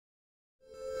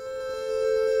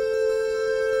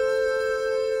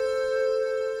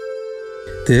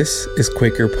This is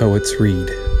Quaker Poets Read.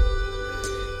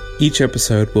 Each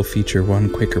episode will feature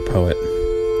one Quaker poet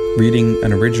reading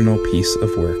an original piece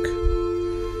of work.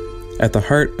 At the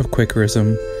heart of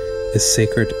Quakerism is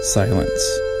sacred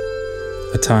silence,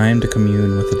 a time to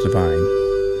commune with the divine.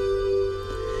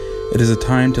 It is a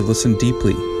time to listen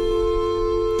deeply.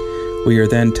 We are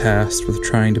then tasked with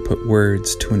trying to put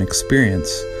words to an experience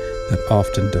that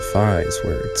often defies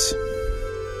words.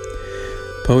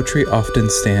 Poetry often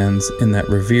stands in that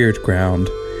revered ground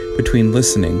between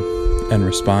listening and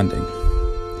responding.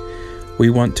 We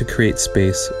want to create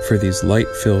space for these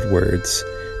light-filled words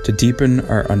to deepen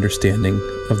our understanding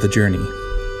of the journey.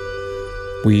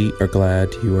 We are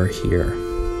glad you are here.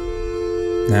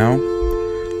 Now,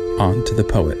 on to the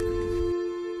poet.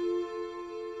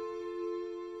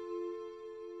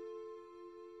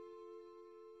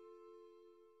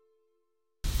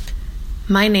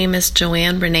 My name is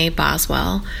Joanne Renee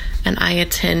Boswell, and I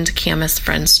attend Camas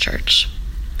Friends Church.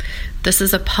 This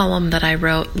is a poem that I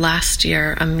wrote last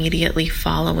year immediately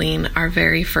following our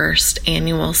very first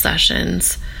annual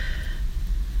sessions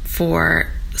for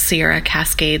Sierra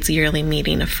Cascades yearly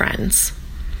meeting of friends.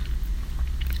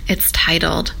 It's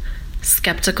titled,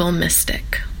 Skeptical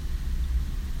Mystic.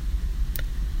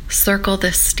 Circle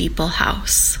this steeple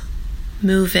house.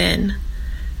 Move in.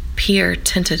 Peer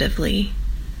tentatively.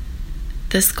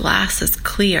 This glass is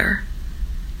clear,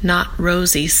 not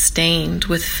rosy stained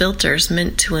with filters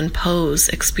meant to impose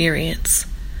experience.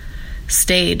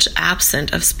 Stage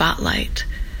absent of spotlight.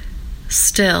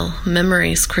 Still,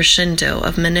 memory's crescendo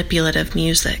of manipulative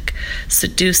music,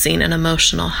 seducing an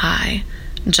emotional high,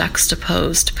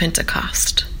 juxtaposed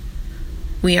Pentecost.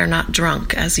 We are not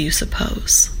drunk as you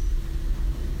suppose.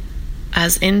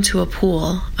 As into a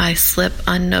pool, I slip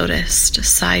unnoticed,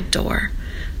 side door,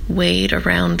 wade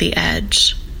around the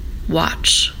edge,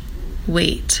 watch,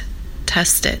 wait,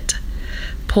 test it,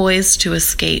 poised to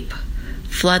escape,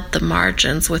 flood the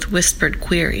margins with whispered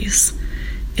queries.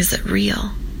 Is it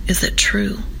real? Is it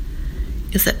true?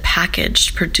 Is it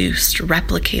packaged, produced,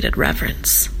 replicated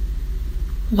reverence?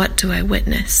 What do I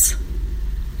witness?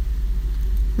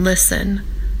 Listen,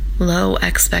 low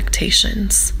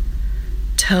expectations.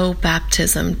 Toe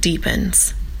baptism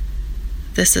deepens.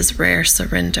 This is rare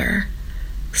surrender.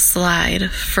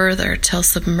 Slide further till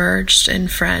submerged in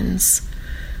friends.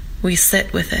 We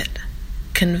sit with it,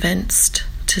 convinced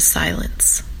to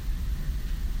silence.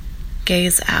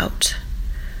 Gaze out.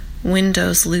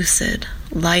 Windows lucid,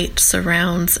 light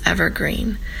surrounds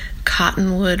evergreen,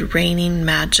 cottonwood raining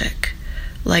magic,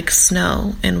 like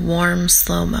snow in warm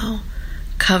slow-mo,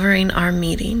 covering our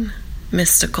meeting,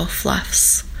 mystical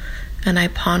fluffs, and I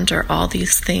ponder all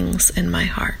these things in my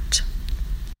heart.